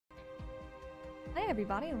Hi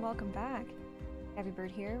everybody and welcome back. Gabby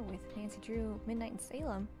Bird here with Nancy Drew, Midnight in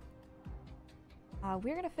Salem.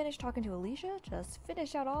 We're going to finish talking to Alicia, just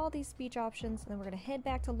finish out all these speech options, and then we're going to head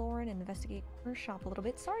back to Lauren and investigate her shop a little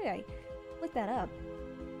bit. Sorry I looked that up,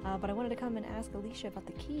 but I wanted to come and ask Alicia about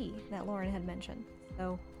the key that Lauren had mentioned.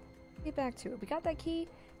 So, get back to it. We got that key.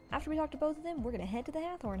 After we talk to both of them, we're going to head to the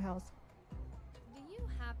Hathorn house. Do you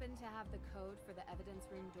happen to have the code for the evidence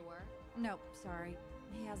room door? Nope, sorry.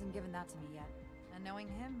 He hasn't given that to me yet. And knowing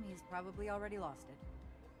him, he's probably already lost it.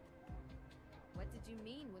 What did you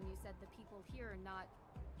mean when you said the people here are not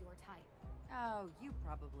your type? Oh, you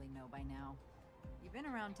probably know by now. You've been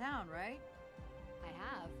around town, right? I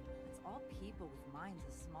have. It's all people with minds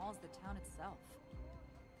as small as the town itself.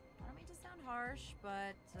 I don't mean to sound harsh,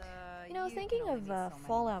 but, You know, thinking of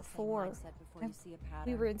Fallout 4,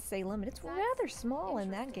 we were in Salem, and it's rather small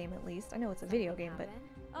in that game at least. I know it's a video game, but...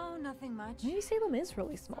 Oh, nothing much. Maybe Salem is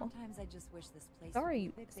really small. Sometimes I just wish this place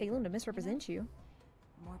Sorry, Salem, to misrepresent you.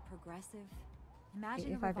 More progressive.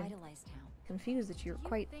 Imagine If a I've been revitalized town. confused that you're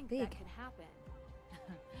quite think big. That could happen.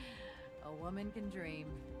 A woman can dream.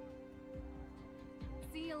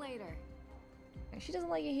 See you later. She doesn't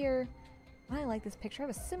like it here. I like this picture. I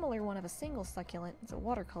have a similar one of a single succulent. It's a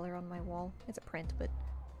watercolor on my wall. It's a print, but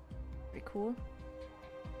pretty cool.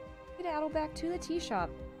 Skedaddle back to the tea shop.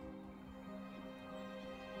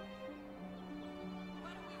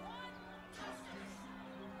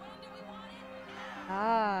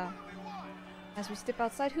 Ah. As we step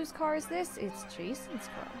outside, whose car is this? It's Jason's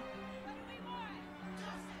car.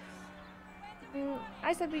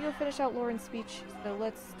 I said we go finish out Lauren's speech, so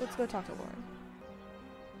let's go talk to Lauren.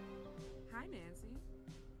 Hi, Nancy.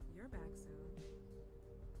 You're back soon.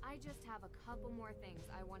 I just have a couple more things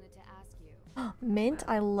I wanted to ask you. Mint?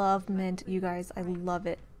 I love mint, you guys. I love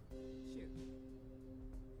it. Shoot.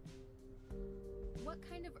 What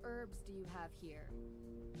kind of herbs do you have here?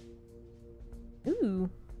 Ooh.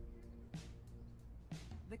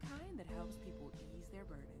 The kind that helps people ease their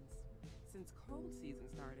burdens. Since cold season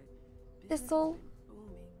started, Thistle. business has been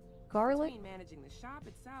booming. Garlic. Between managing the shop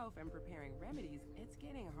itself and preparing remedies, it's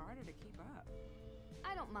getting harder to keep up.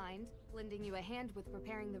 I don't mind lending you a hand with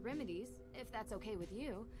preparing the remedies, if that's okay with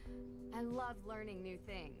you. I love learning new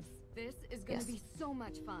things. This is going to be so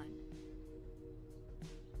much fun.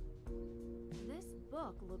 This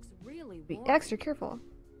book looks really Be worn. extra careful.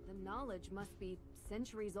 The knowledge must be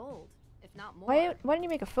centuries old, if not more. Why didn't you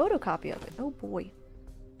make a photocopy of it? Oh boy.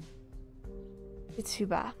 It's too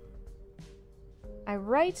bad. I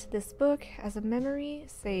write this book as a memory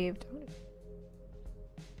saved.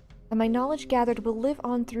 And my knowledge gathered will live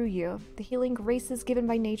on through you. The healing graces given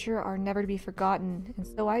by nature are never to be forgotten, and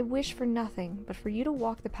so I wish for nothing but for you to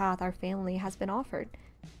walk the path our family has been offered.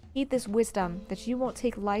 Heed this wisdom, that you won't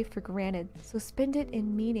take life for granted, so spend it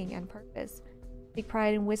in meaning and purpose. Take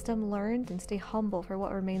pride in wisdom learned, and stay humble for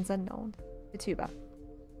what remains unknown. Tituba.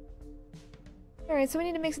 Alright, so we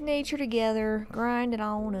need to mix nature together, grind it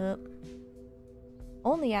on up.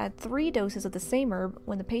 Only add 3 doses of the same herb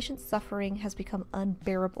when the patient's suffering has become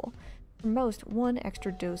unbearable. For most, 1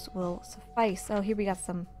 extra dose will suffice. Oh, here we got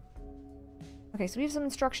some... Okay, so we have some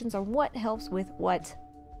instructions on what helps with what.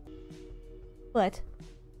 But...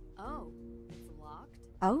 Oh, it's locked?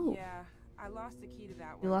 Oh. Yeah, I lost the key to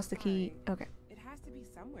that one. You lost the key. Sorry. Okay. It has to be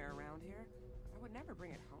somewhere around here. I would never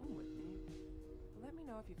bring it home with me. Let me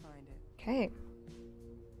know if you find it. Okay.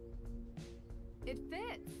 It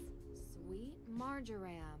fits. Sweet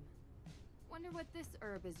marjoram. Wonder what this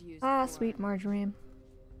herb is used Ah, for. sweet marjoram.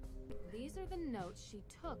 These are the notes she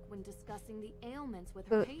took when discussing the ailments with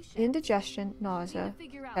her So, patients. indigestion, We need nausea, to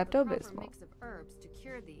figure out the proper Pepto-Bismol. mix of herbs to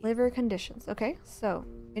cure these. liver conditions. Okay, so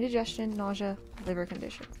indigestion, nausea, liver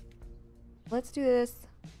conditions. Let's do this.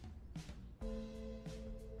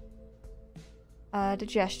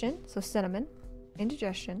 Digestion, so cinnamon.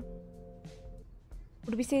 Indigestion.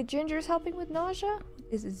 Would we say ginger is helping with nausea?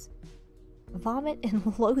 Is vomit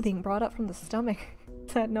and loathing brought up from the stomach?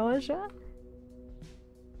 Is that nausea?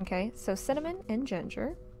 Okay, so cinnamon and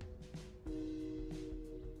ginger.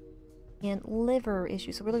 And liver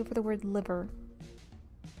issues. So we're looking for the word liver.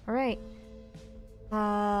 Alright.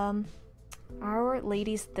 Our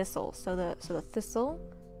Lady's Thistle. So the thistle,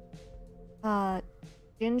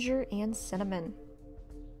 ginger and cinnamon.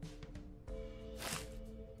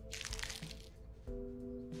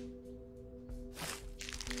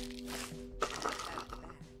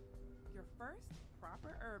 Your first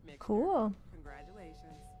proper herb mixture. Cool. Congratulations.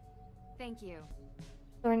 Thank you.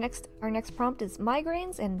 So our next prompt is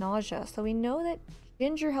migraines and nausea. So we know that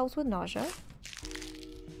ginger helps with nausea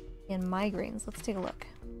and migraines. Let's take a look.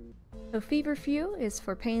 So feverfew is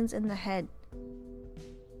for pains in the head.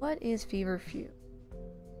 What is feverfew?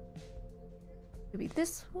 Maybe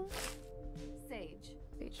this one? Sage.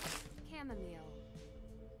 Sage. Chamomile.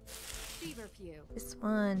 Feverfew. This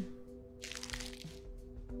one.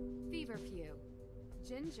 Feverfew.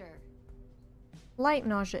 Ginger. Light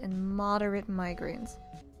nausea and moderate migraines.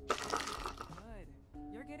 Good.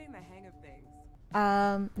 You're getting the hang of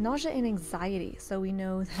things. Nausea and anxiety. So we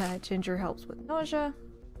know that ginger helps with nausea.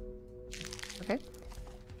 Okay.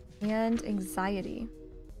 And anxiety.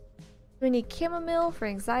 We need chamomile for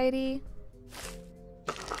anxiety.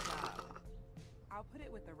 I'll put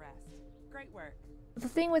it with the rest. Great work. The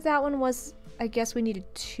thing with that one was, I guess we needed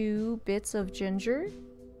 2 bits of ginger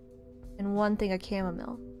and 1 thing of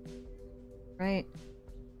chamomile. Right.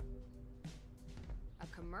 A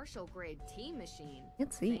commercial grade tea machine.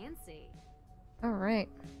 Fancy. Fancy. Alright.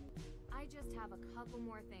 I just have a couple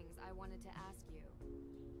more things I wanted to ask you.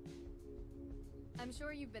 I'm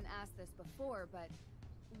sure you've been asked this before, but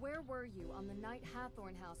where were you on the night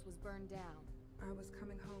Hathorn House was burned down? I was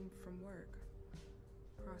coming home from work,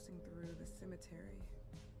 crossing through the cemetery.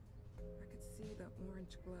 I could see the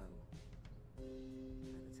orange glow.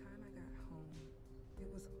 By the time I got home, it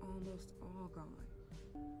was almost all gone.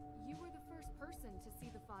 You were the first person to see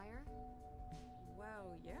the fire?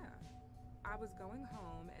 Well, yeah. I was going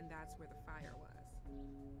home, and that's where the fire was.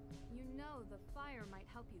 You know the fire might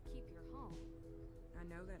help you keep your home. I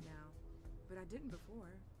know that now, but I didn't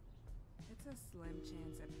before. It's a slim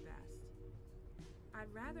chance at best.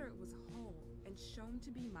 I'd rather it was whole and shown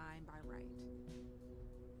to be mine by right.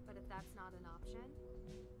 But if that's not an option?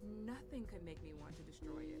 Nothing could make me want to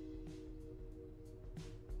destroy it.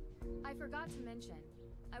 I forgot to mention,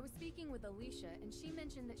 I was speaking with Alicia and she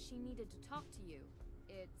mentioned that she needed to talk to you.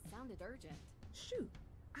 It sounded urgent. Shoot,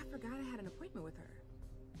 I forgot I had an appointment with her.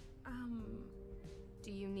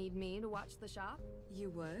 Do you need me to watch the shop? You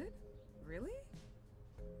would? Really?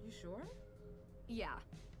 You sure? Yeah,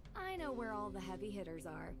 I know where all the heavy hitters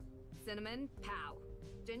are. Cinnamon, pow.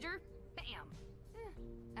 Ginger, bam.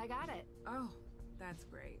 I got it. Oh, that's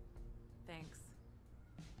great. Thanks.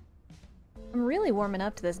 I'm really warming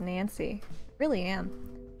up to this Nancy. Really am.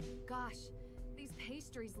 Gosh, these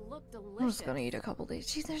pastries look delicious. I'm just gonna eat a couple days.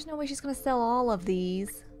 Jeez, there's no way she's gonna sell all of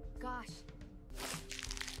these. Gosh.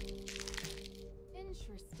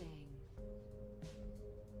 Interesting.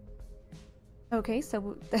 Okay,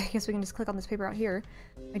 so I guess we can just click on this paper out here.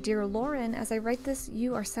 My dear Lauren, as I write this,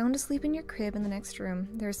 you are sound asleep in your crib in the next room.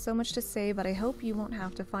 There's so much to say, but I hope you won't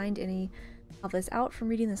have to find any of this out from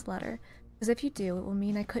reading this letter. Because if you do, it will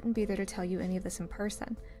mean I couldn't be there to tell you any of this in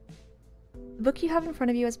person. The book you have in front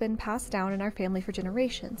of you has been passed down in our family for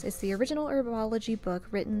generations. It's the original herbology book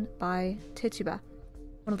written by Tituba,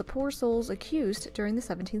 one of the poor souls accused during the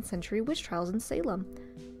 17th century witch trials in Salem.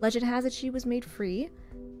 Legend has it she was made free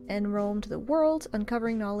and roamed the world,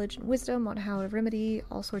 uncovering knowledge and wisdom on how to remedy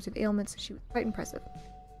all sorts of ailments. She was quite impressive.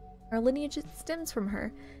 Our lineage stems from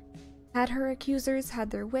her. Had her accusers had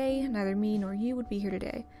their way, neither me nor you would be here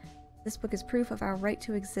today. This book is proof of our right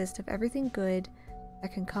to exist, of everything good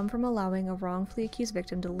that can come from allowing a wrongfully accused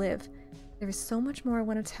victim to live. There is so much more I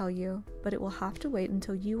want to tell you, but it will have to wait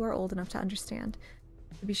until you are old enough to understand.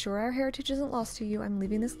 To be sure our heritage isn't lost to you, I'm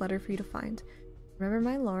leaving this letter for you to find. Remember,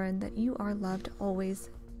 my Lauren, that you are loved always.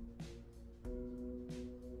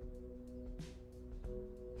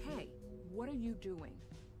 Hey, what are you doing?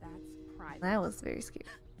 That's private. That was very scary.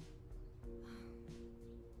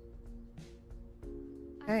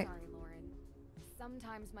 I'm Okay. sorry, Lauren.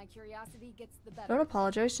 Sometimes my curiosity gets the better. Don't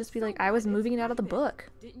apologize, just be like, I was moving it out of the book.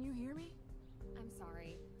 Didn't you hear me? I'm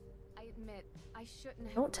sorry. I admit, I shouldn't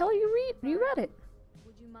have. Don't tell you read it.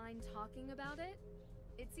 Would you mind talking about it?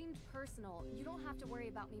 It seemed personal. You don't have to worry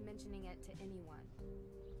about me mentioning it to anyone.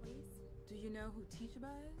 Please? Do you know who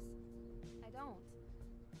Tituba is? I don't.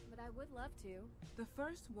 But I would love to. The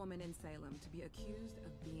first woman in Salem to be accused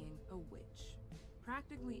of being a witch.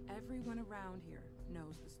 Practically everyone around here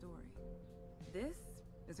knows the story. This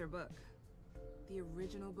is her book. The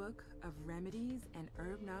original book of remedies and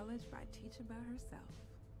herb knowledge by Tituba herself.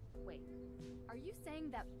 Wait, are you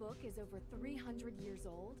saying that book is over 300 years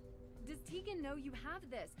old? Does Tegan know you have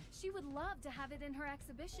this? She would love to have it in her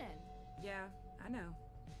exhibition. Yeah, I know.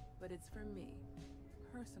 But it's for me.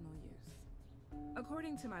 Personal use.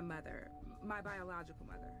 According to my mother, my biological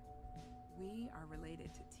mother, we are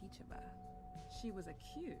related to Tituba. She was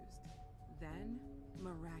accused, then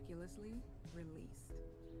miraculously released.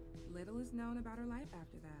 Little is known about her life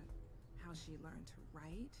after that. How she learned to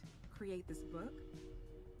write, create this book.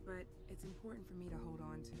 But it's important for me to hold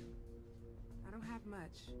on to. I don't have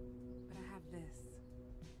much, but I have this.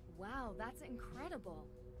 Wow, that's incredible.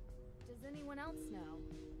 Does anyone else know?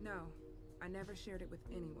 No, I never shared it with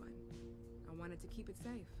anyone. I wanted to keep it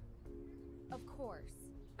safe. Of course.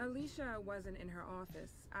 Alicia wasn't in her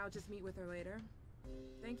office. I'll just meet with her later.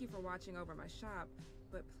 Thank you for watching over my shop,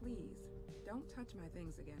 but please, don't touch my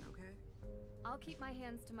things again, okay? I'll keep my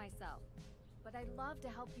hands to myself. But I'd love to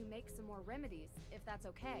help you make some more remedies, if that's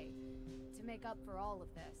okay, to make up for all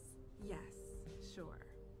of this. Yes, sure.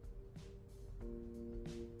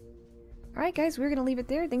 Alright guys, we're going to leave it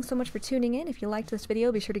there. Thanks so much for tuning in. If you liked this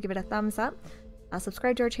video, be sure to give it a thumbs up.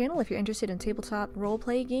 Subscribe to our channel if you're interested in tabletop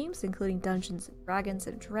roleplay games, including Dungeons & Dragons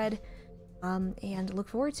and Dread. And look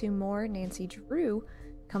forward to more Nancy Drew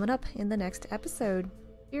coming up in the next episode.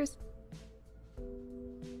 Cheers!